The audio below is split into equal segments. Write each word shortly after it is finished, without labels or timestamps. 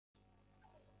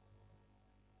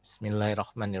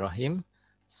Bismillahirrahmanirrahim.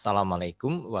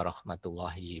 Assalamualaikum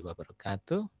warahmatullahi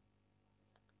wabarakatuh.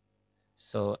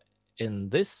 So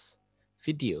in this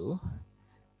video,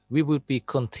 we will be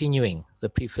continuing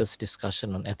the previous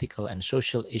discussion on ethical and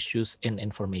social issues in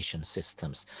information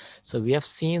systems. So we have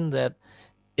seen that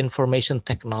information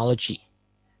technology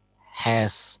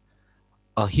has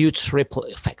a huge ripple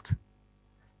effect.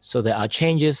 So there are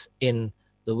changes in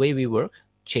the way we work,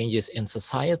 changes in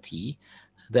society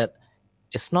that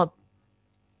is not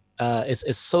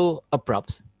is so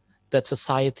abrupt that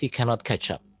society cannot catch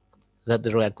up, that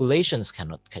the regulations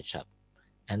cannot catch up.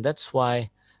 And that's why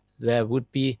there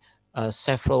would be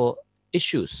several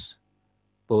issues,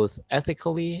 both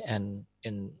ethically and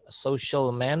in a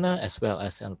social manner, as well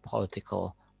as in a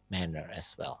political manner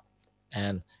as well.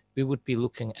 And we would be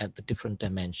looking at the different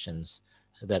dimensions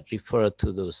that refer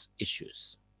to those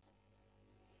issues.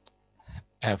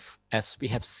 As we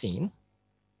have seen,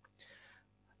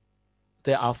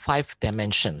 there are 5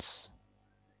 dimensions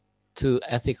to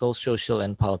ethical, social,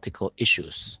 and political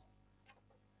issues.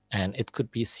 And it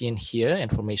could be seen here: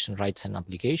 information rights and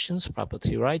obligations,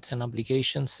 property rights and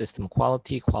obligations, system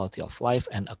quality, quality of life,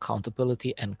 and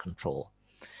accountability and control.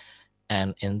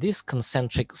 And in these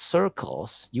concentric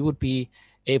circles, you would be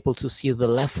able to see the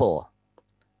level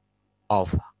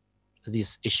of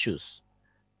these issues.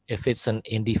 If it's an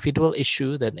individual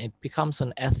issue, then it becomes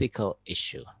an ethical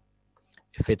issue.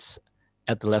 If it's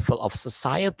at the level of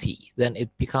society, then it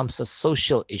becomes a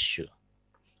social issue.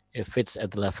 If it's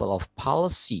at the level of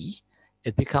policy,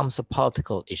 it becomes a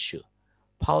political issue.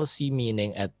 Policy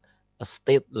meaning at a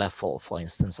state level, for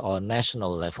instance, or a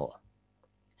national level.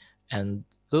 And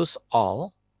those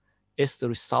all is the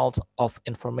result of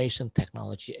information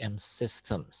technology and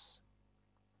systems.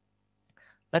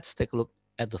 Let's take a look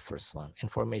at the first one: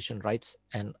 information rights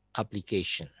and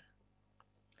obligation.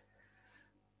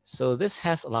 So this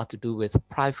has a lot to do with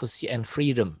privacy and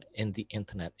freedom in the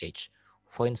internet age.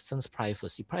 For instance,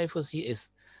 privacy. Privacy is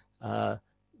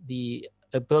the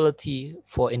ability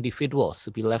for individuals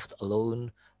to be left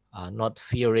alone, not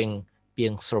fearing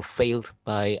being surveilled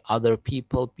by other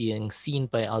people, being seen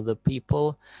by other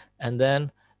people, and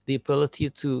then the ability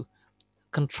to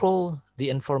control the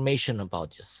information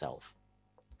about yourself.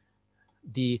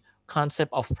 The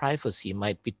concept of privacy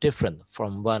might be different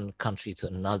from one country to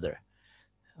another.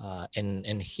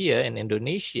 In here in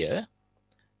Indonesia,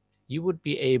 you would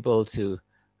be able to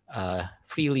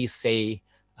freely say,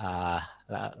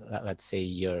 let's say,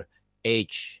 your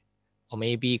age, or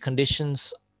maybe conditions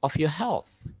of your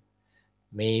health,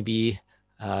 maybe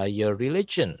your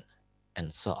religion,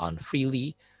 and so on,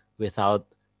 freely without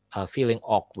feeling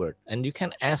awkward. And you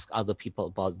can ask other people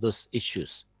about those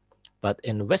issues. But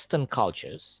in Western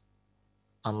cultures,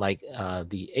 unlike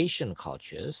the Asian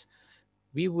cultures,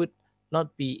 we would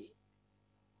not be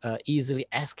easily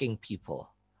asking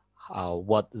people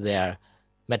what their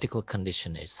medical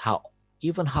condition is,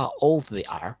 even how old they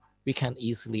are. We can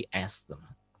easily ask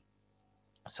them.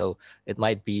 So it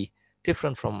might be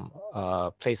different from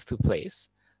place to place,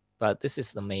 but this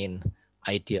is the main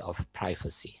idea of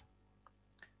privacy.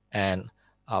 And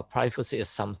privacy is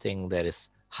something that is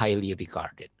highly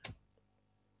regarded.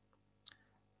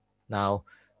 Now,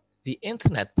 the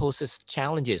internet poses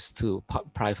challenges to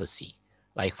privacy.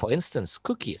 Like, for instance,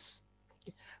 cookies.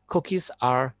 Cookies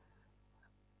are,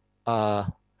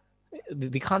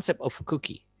 the concept of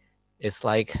cookie is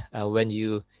like when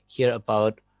you hear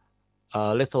about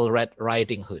Little Red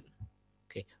Riding Hood,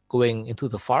 okay, going into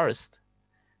the forest.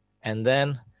 And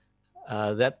then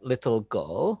that little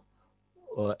girl,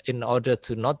 in order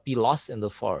to not be lost in the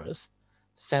forest,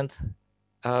 sent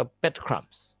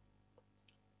breadcrumbs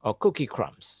or cookie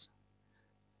crumbs.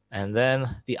 And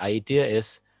then the idea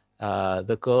is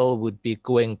the girl would be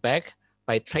going back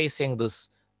by tracing those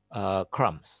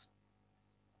crumbs.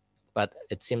 But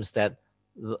it seems that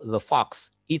the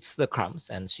fox eats the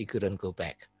crumbs and she couldn't go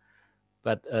back.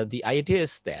 But the idea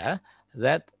is there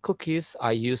that cookies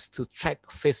are used to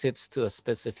track visits to a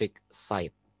specific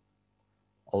site.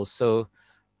 Also,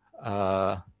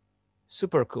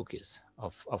 super cookies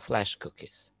or flash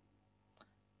cookies.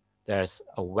 There's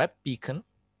a web beacon,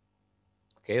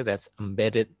 okay, that's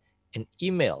embedded in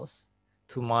emails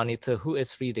to monitor who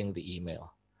is reading the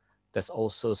email. There's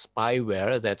also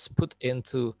spyware that's put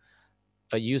into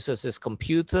a user's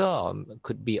computer, or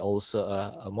could be also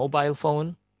a mobile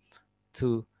phone,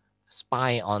 to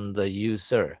spy on the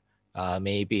user.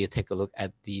 Maybe take a look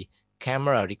at the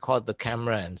camera, record the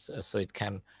camera, and so it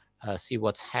can see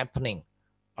what's happening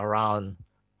around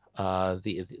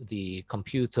the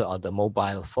computer or the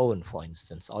mobile phone, for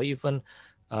instance, or even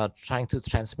trying to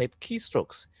transmit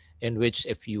keystrokes, in which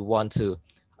if you want to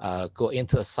go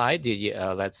into a site,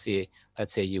 let's say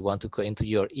you want to go into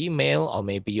your email or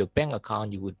maybe your bank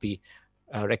account, you would be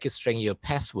registering your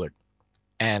password.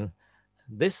 And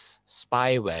this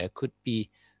spyware could be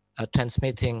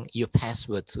transmitting your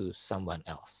password to someone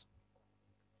else.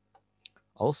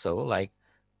 Also, like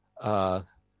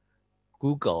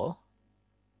Google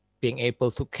being able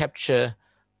to capture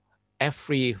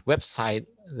every website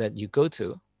that you go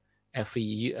to,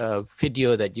 every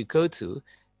video that you go to,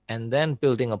 and then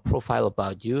building a profile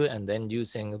about you, and then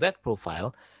using that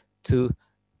profile to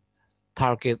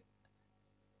target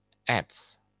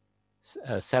ads,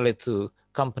 sell it to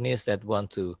companies that want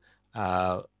to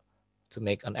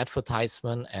make an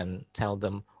advertisement, and tell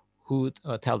them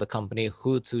tell the company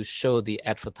who to show the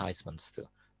advertisements to.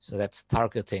 So that's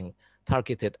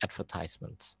targeted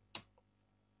advertisements.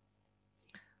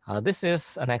 This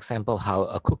is an example how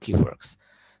a cookie works.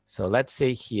 So let's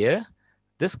say here,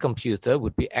 this computer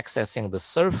would be accessing the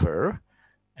server,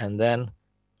 and then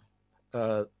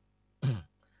the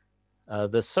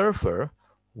server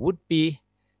would be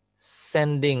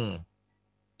sending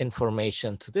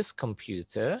information to this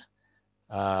computer,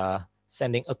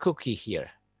 sending a cookie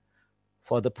here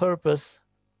for the purpose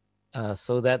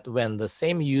so that when the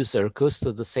same user goes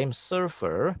to the same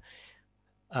server,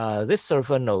 this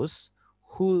server knows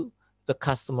who the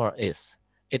customer is.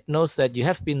 It knows that you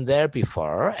have been there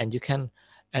before, and it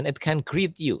can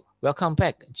greet you. Welcome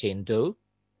back, Jane Doe.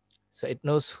 So it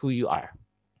knows who you are.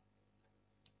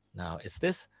 Now, is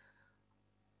this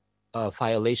a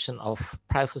violation of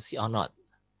privacy or not?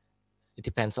 It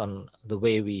depends on the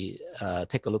way we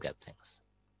take a look at things.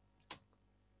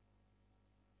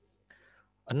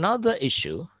 Another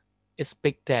issue is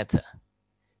big data,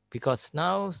 because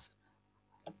now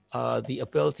the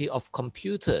ability of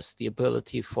computers, the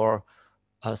ability for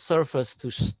servers to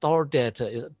store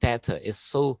data is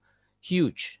so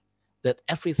huge that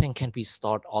everything can be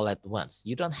stored all at once.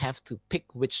 You don't have to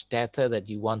pick which data that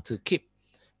you want to keep,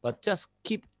 but just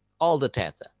keep all the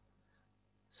data.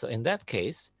 So in that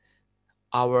case,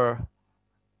 our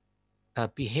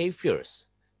behaviors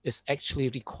is actually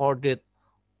recorded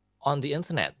on the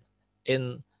internet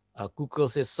in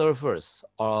Google's servers,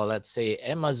 or let's say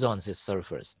Amazon's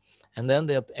servers. And then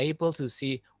they're able to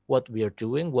see what we are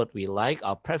doing, what we like,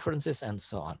 our preferences, and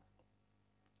so on,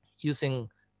 using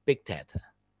big data.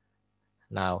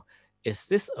 Now, is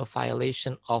this a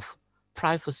violation of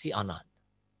privacy or not?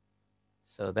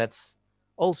 So that's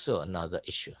also another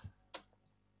issue.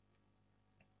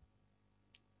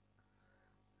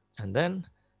 And then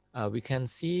we can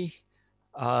see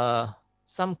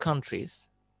some countries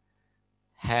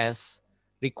has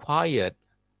required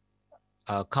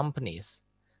companies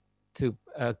to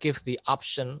give the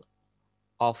option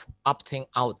of opting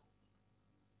out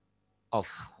of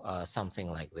something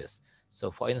like this.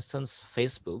 So for instance,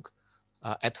 Facebook,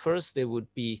 at first they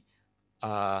would be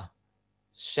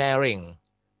sharing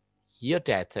your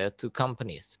data to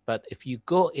companies. But if you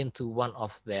go into one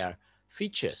of their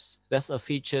features, that's a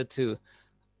feature to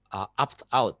opt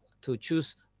out, to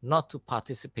choose not to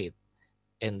participate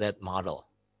in that model.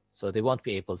 So they won't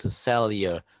be able to sell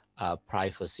your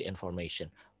privacy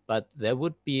information, but there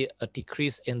would be a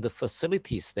decrease in the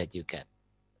facilities that you get.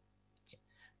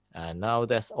 Now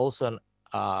there's also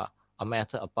a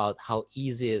matter about how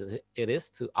easy it is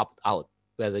to opt out,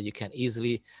 whether you can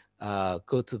easily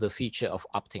go to the feature of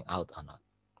opting out or not.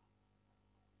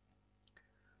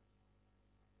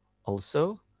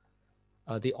 Also,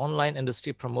 the online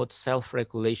industry promotes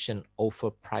self-regulation over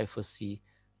privacy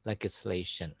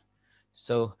legislation.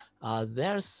 So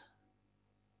there's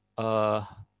a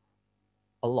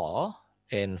law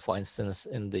for instance,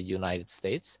 in the United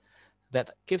States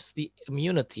that gives the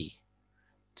immunity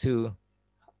to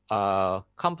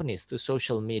companies, to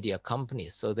social media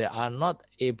companies. So they are not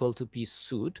able to be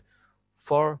sued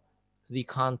for the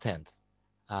content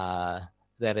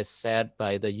that is said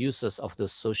by the users of the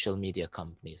social media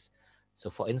companies. So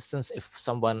for instance, if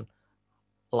someone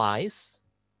lies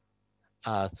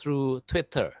through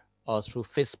Twitter or through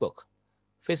Facebook,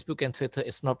 Facebook and Twitter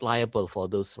is not liable for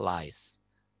those lies.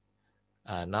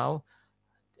 Now,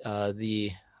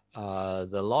 the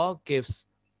law gives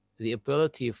the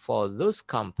ability for those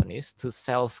companies to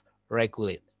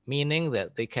self-regulate, meaning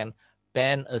that they can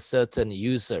ban a certain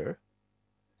user,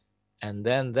 and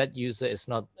then that user is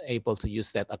not able to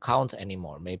use that account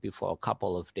anymore, maybe for a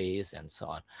couple of days and so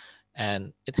on.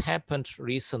 And it happened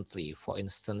recently, for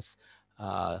instance,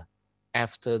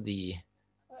 after the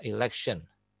election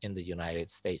in the United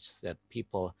States, that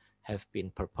people have been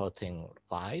purporting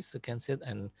lies against it,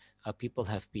 and people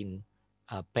have been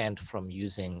banned from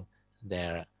using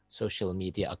their social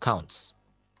media accounts.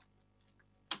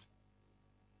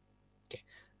 Okay.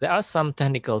 There are some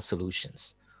technical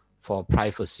solutions for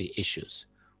privacy issues.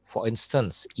 For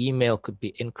instance, email could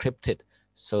be encrypted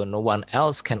so no one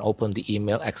else can open the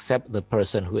email except the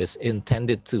person who is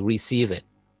intended to receive it.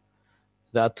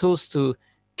 There are tools to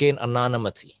gain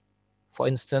anonymity. For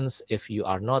instance, if you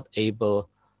are not able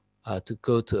to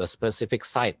go to a specific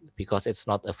site because it's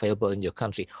not available in your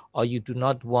country, or you do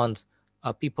not want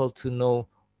people to know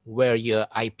where your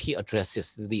IP address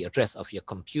is, the address of your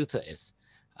computer is,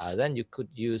 then you could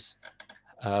use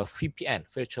VPN,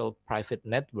 virtual private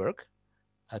network,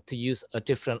 to use a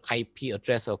different IP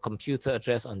address or computer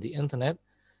address on the internet,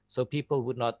 so people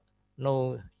would not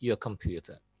know your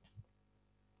computer.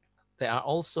 There are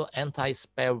also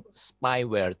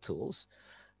anti-spyware tools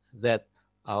that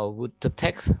would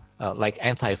detect, like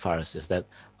antiviruses, that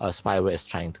spyware is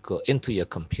trying to go into your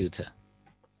computer.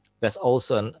 There's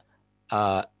also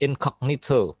an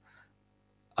incognito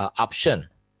option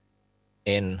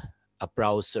in a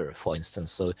browser, for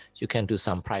instance. So you can do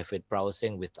some private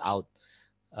browsing without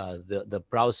the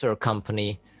browser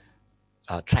company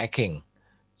tracking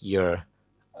your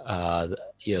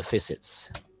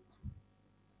visits.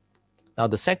 Now,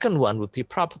 the second one would be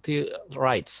property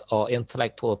rights or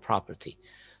intellectual property.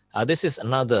 This is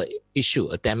another issue,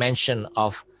 a dimension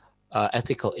of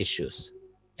ethical issues.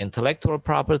 Intellectual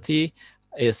property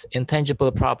is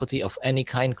intangible property of any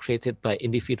kind created by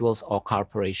individuals or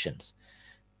corporations.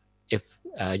 If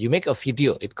you make a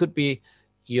video, it could be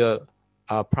your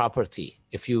property.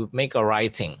 If you make a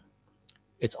writing,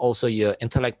 it's also your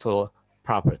intellectual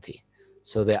property.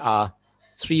 So there are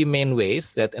three main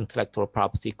ways that intellectual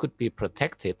property could be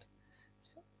protected.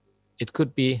 It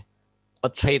could be a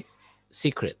trade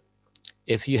secret.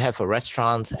 If you have a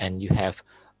restaurant and you have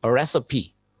a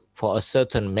recipe for a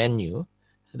certain menu,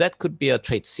 that could be a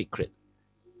trade secret.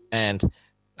 And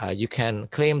you can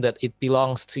claim that it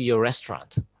belongs to your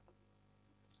restaurant.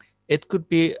 It could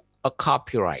be a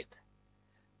copyright.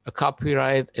 A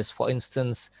copyright is, for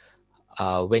instance,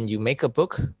 when you make a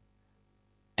book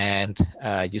and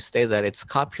you state that it's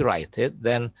copyrighted,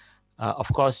 then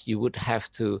of course you would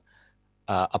have to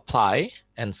apply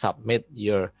and submit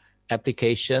your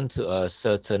application to a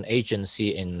certain agency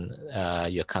in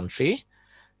your country.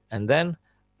 And then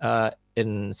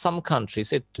in some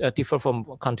countries, it differs from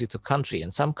country to country.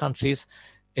 In some countries,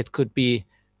 it could be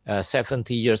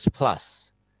 70 years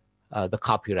plus the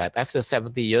copyright. After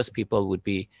 70 years, people would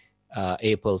be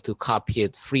able to copy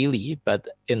it freely, but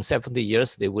in 70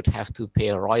 years, they would have to pay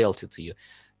a royalty to you,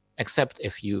 except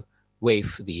if you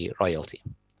waive the royalty.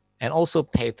 And also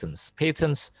patents.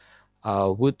 Patents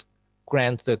would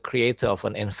grant the creator of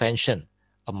an invention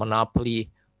a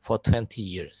monopoly for 20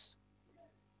 years.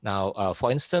 Now,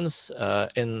 for instance,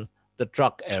 in the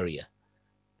drug area,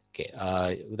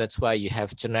 okay, that's why you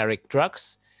have generic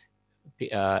drugs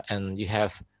and you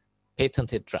have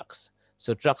patented drugs.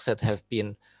 So drugs that have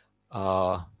been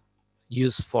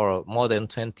used for more than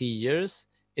 20 years,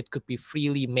 it could be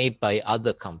freely made by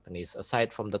other companies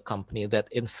aside from the company that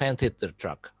invented the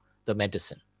drug, the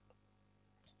medicine.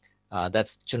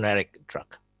 That's generic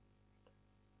drug.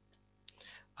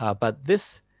 But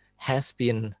this has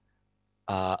been,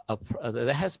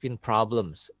 there has been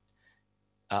problems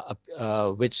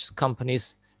in which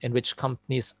companies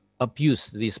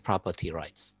abuse these property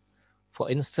rights. For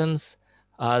instance,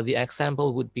 the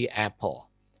example would be Apple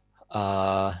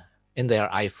in their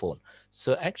iPhone.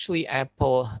 So actually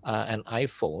Apple and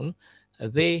iPhone,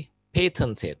 they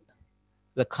patented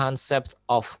the concept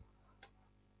of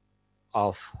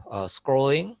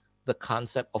scrolling, the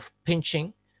concept of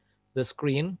pinching the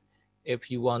screen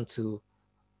if you want to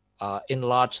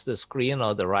enlarge the screen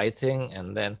or the writing,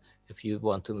 and then if you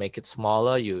want to make it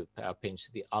smaller, you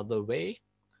pinch the other way.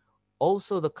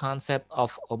 Also the concept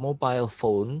of a mobile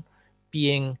phone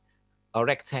being a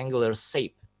rectangular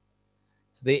shape,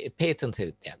 they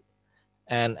patented that.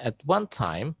 And at one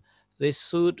time, they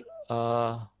sued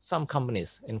some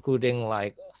companies, including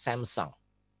like Samsung,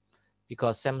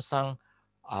 because Samsung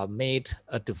made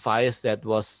a device that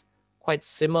was quite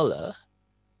similar.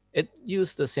 It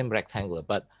used the same rectangle,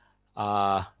 but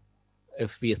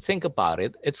if we think about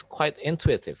it, it's quite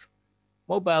intuitive.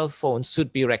 Mobile phones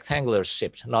should be rectangular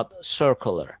shaped, not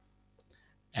circular.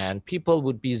 And people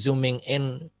would be zooming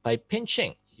in by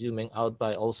pinching, zooming out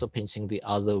by also pinching the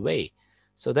other way.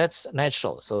 So that's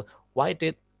natural. So why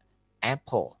did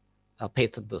Apple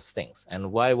patent those things?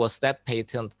 And why was that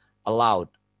patent allowed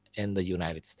in the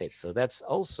United States? So that's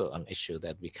also an issue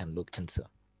that we can look into.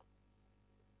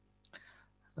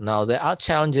 Now, there are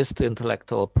challenges to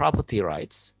intellectual property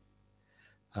rights.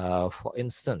 For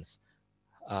instance,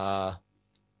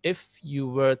 if you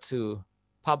were to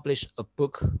publish a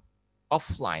book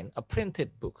offline, a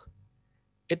printed book,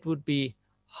 it would be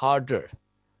harder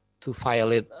to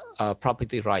violate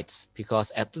property rights,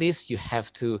 because at least you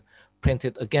have to print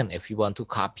it again if you want to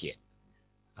copy it.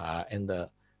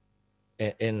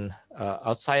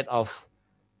 Outside of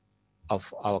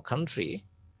our country,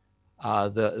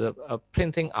 the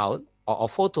printing out or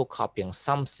photocopying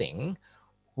something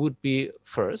would be,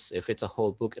 first, if it's a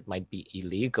whole book, it might be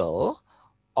illegal,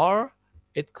 or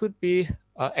it could be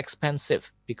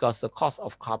expensive, because the cost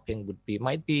of copying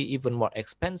might be even more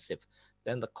expensive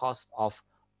than the cost of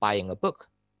buying a book.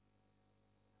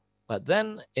 But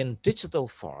then in digital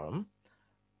form,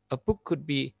 a book could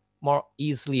be more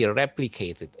easily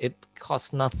replicated. It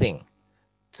costs nothing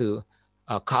to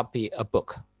copy a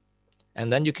book.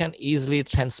 And then you can easily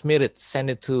transmit it, send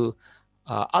it to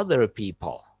other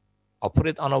people, or put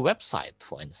it on a website,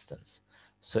 for instance.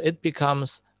 So it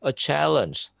becomes a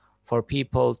challenge for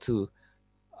people to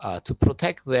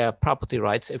protect their property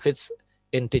rights if it's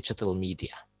in digital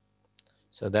media.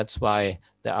 So that's why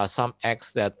there are some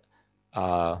acts that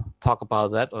talk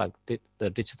about that, like the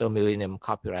Digital Millennium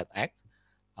Copyright Act.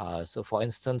 So for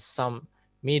instance, some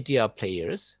media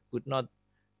players would not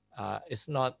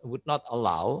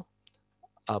allow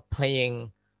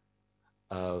playing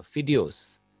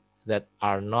videos that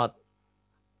are not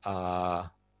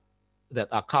that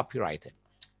are copyrighted.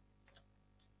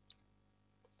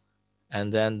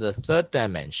 And then the third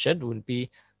dimension would be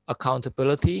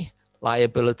accountability,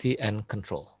 liability, and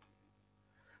control.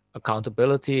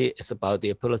 Accountability is about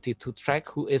the ability to track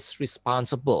who is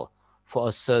responsible for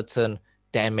a certain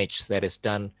damage that is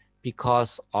done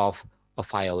because of a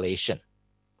violation.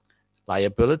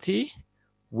 Liability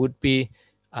would be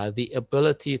the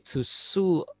ability to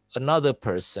sue another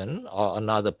person or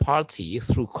another party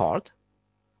through court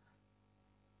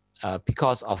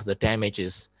because of the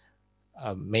damages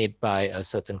made by a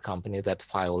certain company that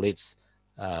violates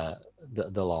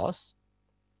the laws.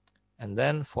 And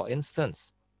then, for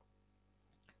instance,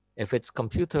 if it's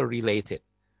computer related,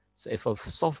 so if a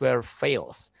software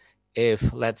fails,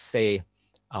 if, let's say,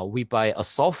 we buy a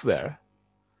software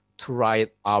to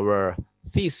write our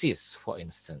thesis, for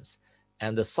instance,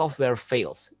 and the software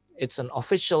fails, it's an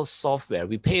official software,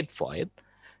 we paid for it,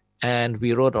 and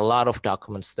we wrote a lot of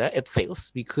documents there, it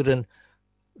fails, we couldn't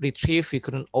retrieve, we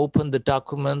couldn't open the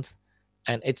document,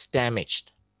 and it's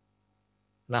damaged.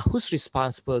 Now, whose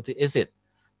responsibility is it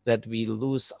that we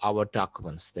lose our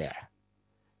documents there?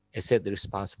 Is it the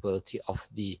responsibility of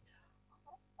the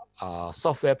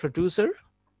software producer?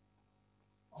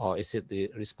 Or is it the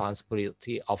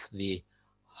responsibility of the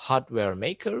hardware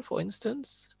maker, for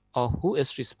instance? Or who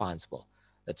is responsible?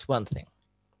 That's one thing.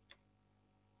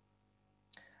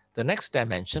 The next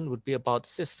dimension would be about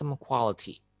system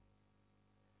quality,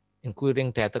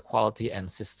 including data quality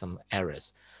and system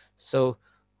errors. So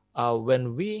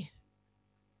when we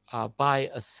buy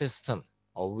a system,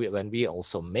 or when we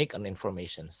also make an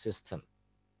information system,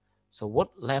 so what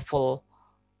level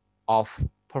of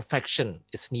perfection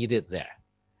is needed there?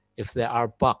 If there are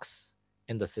bugs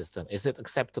in the system, is it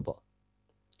acceptable?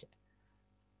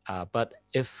 But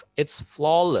if it's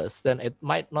flawless, then it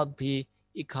might not be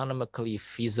economically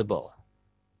feasible.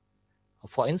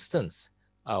 For instance,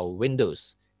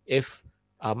 Windows. If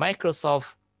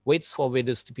Microsoft waits for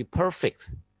Windows to be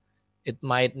perfect, it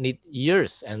might need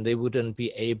years, and they wouldn't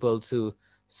be able to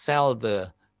sell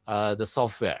the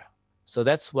software. So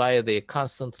that's why they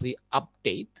constantly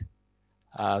update,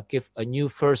 give a new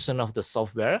version of the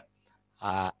software,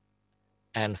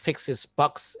 and fixes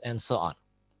bugs and so on.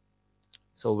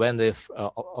 So when they,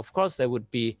 of course, there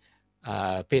would be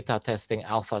beta testing,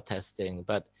 alpha testing,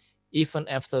 but even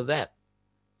after that,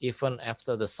 even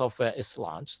after the software is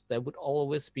launched, there would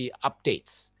always be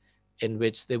updates in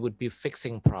which they would be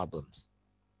fixing problems.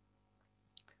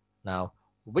 Now,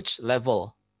 which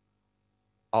level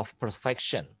of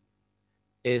perfection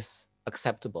is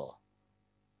acceptable?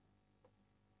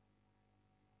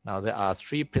 Now, there are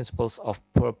three principles of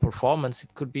poor performance.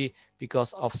 It could be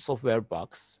because of software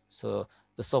bugs. So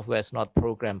the software is not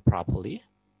programmed properly.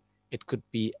 It could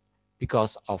be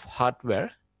because of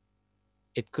hardware.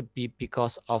 It could be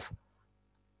because of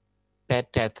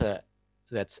bad data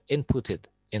that's inputted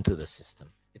into the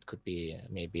system. It could be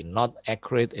maybe not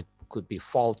accurate. It could be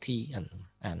faulty,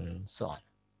 and so on.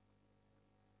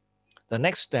 The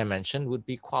next dimension would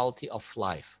be quality of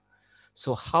life.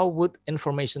 So how would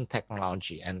information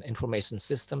technology and information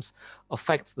systems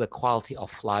affect the quality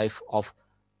of life of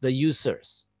the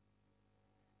users?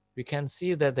 We can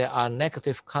see that there are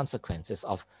negative consequences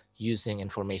of using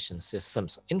information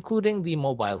systems, including the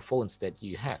mobile phones that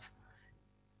you have,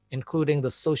 including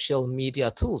the social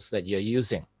media tools that you're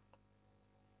using.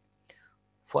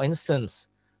 For instance,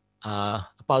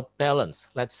 about balance,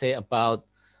 let's say about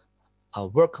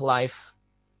work-life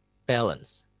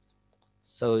balance.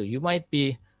 So you might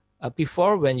be,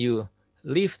 before when you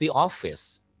leave the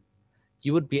office,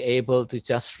 you would be able to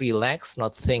just relax,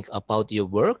 not think about your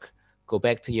work, go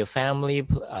back to your family,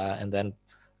 and then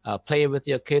play with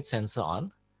your kids and so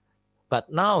on. But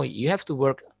now you have to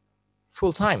work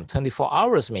full time, 24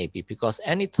 hours maybe, because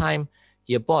anytime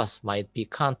your boss might be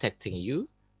contacting you,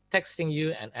 texting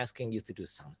you, and asking you to do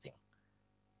something.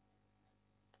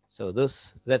 So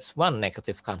that's one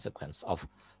negative consequence of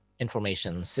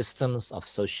information systems, of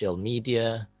social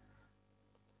media.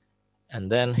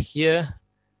 And then here,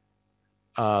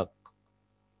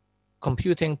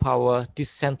 computing power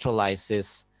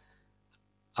decentralizes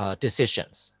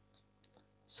decisions.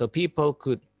 So people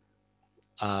could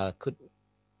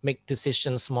make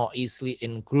decisions more easily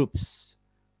in groups.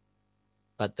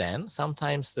 But then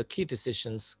sometimes the key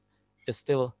decisions is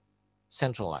still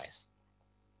centralized.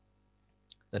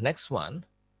 The next one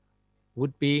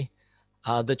would be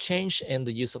the change in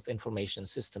the use of information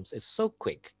systems is so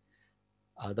quick.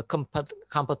 The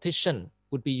competition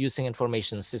would be using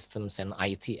information systems and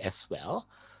IT as well.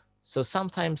 So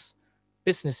sometimes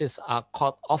businesses are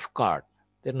caught off guard.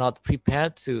 They're not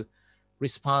prepared to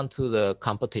respond to the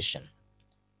competition.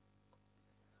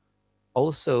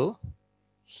 Also,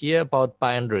 here about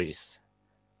boundaries,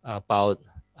 about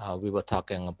we were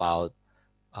talking about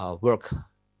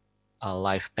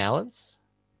work-life balance.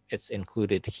 It's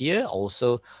included here.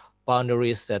 Also,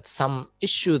 boundaries that some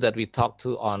issue that we talk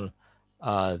to on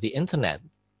the internet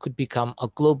could become a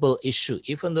global issue,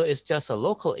 even though it's just a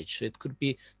local issue. It could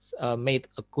be made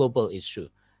a global issue.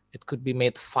 It could be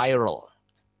made viral.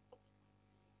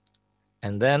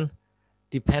 And then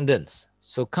dependence.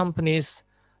 So companies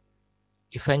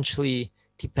eventually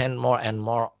depend more and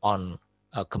more on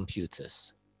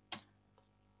computers.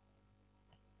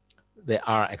 There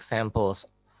are examples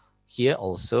here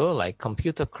also, like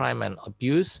computer crime and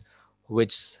abuse,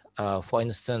 which, for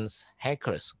instance,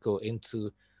 hackers go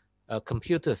into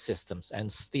computer systems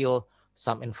and steal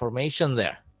some information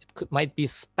there. It might be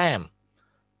spam,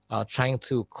 trying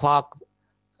to clog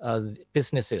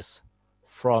businesses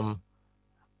from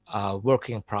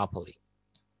working properly.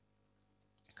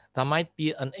 There might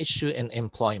be an issue in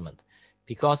employment.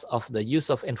 Because of the use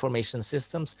of information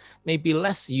systems, maybe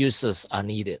less users are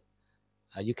needed.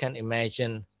 You can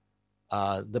imagine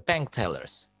the bank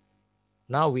tellers.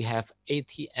 Now we have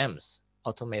ATMs,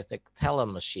 automatic teller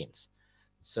machines.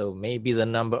 So maybe the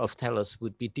number of tellers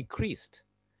would be decreased,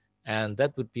 and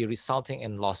that would be resulting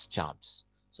in lost jobs.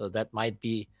 So that might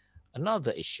be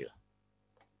another issue.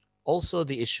 Also,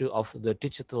 the issue of the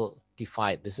digital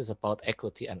divide. This is about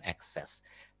equity and access.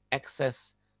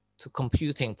 Access to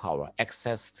computing power,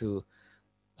 access to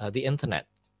the internet.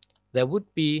 There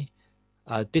would be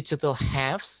digital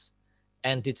haves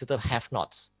and digital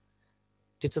have-nots.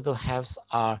 Digital haves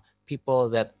are people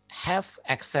that have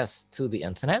access to the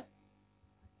internet,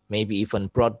 maybe even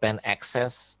broadband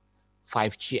access,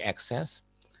 5G access,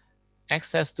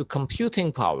 access to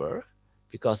computing power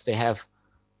because they have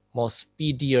more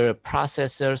speedier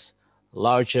processors,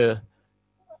 larger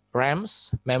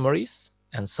RAMs, memories,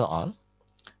 and so on.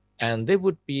 And they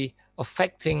would be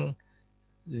affecting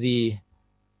the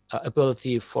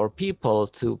ability for people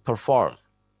to perform,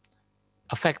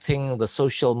 affecting the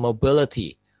social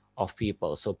mobility of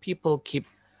people. So people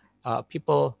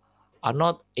are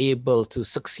not able to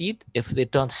succeed if they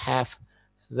don't have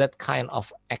that kind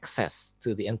of access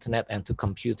to the internet and to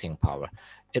computing power.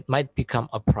 It might become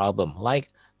a problem, like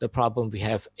the problem we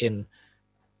have in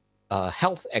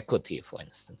health equity, for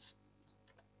instance.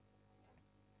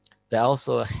 There are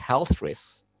also health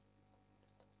risks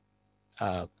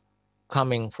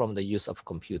coming from the use of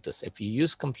computers. If you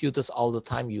use computers all the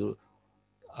time, you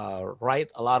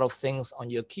write a lot of things on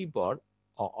your keyboard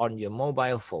or on your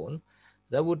mobile phone,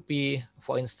 there would be,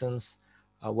 for instance,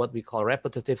 what we call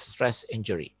repetitive stress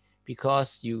injury,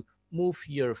 because you move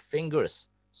your fingers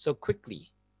so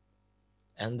quickly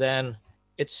and then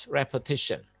it's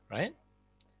repetition, right?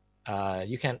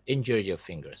 You can injure your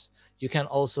fingers. You can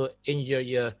also injure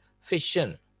your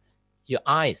vision, your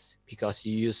eyes, because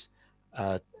you use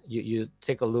you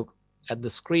take a look at the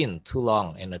screen too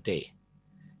long in a day.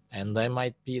 And there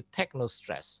might be techno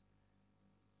stress.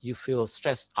 You feel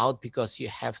stressed out because you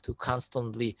have to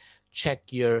constantly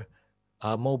check your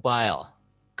mobile,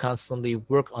 constantly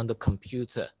work on the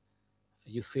computer.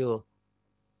 You feel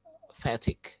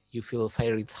fatigue. You feel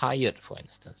very tired, for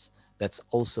instance. That's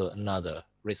also another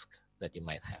risk that you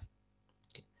might have.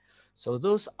 Okay. So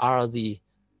those are the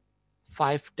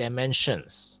 5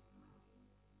 dimensions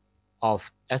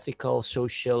of ethical,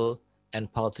 social,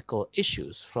 and political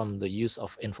issues from the use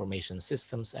of information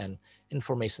systems and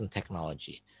information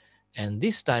technology. And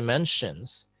these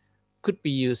dimensions could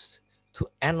be used to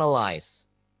analyze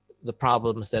the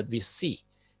problems that we see.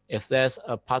 If there's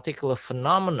a particular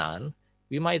phenomenon,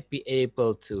 we might be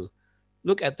able to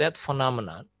look at that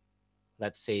phenomenon,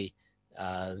 let's say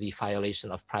the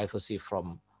violation of privacy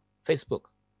from Facebook,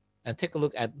 and take a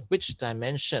look at which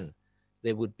dimension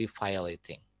they would be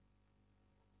violating.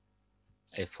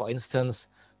 If, for instance,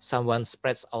 someone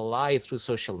spreads a lie through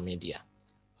social media,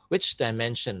 which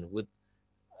dimension would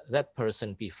that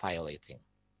person be violating?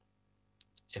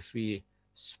 If we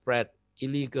spread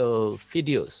illegal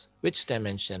videos, which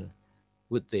dimension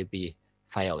would they be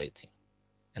violating?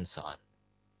 And so on.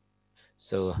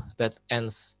 So that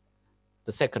ends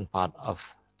the second part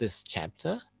of this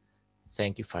chapter.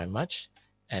 Thank you very much.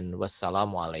 And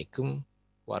wassalamualaikum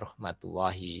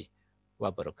warahmatullahi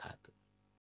wabarakatuh.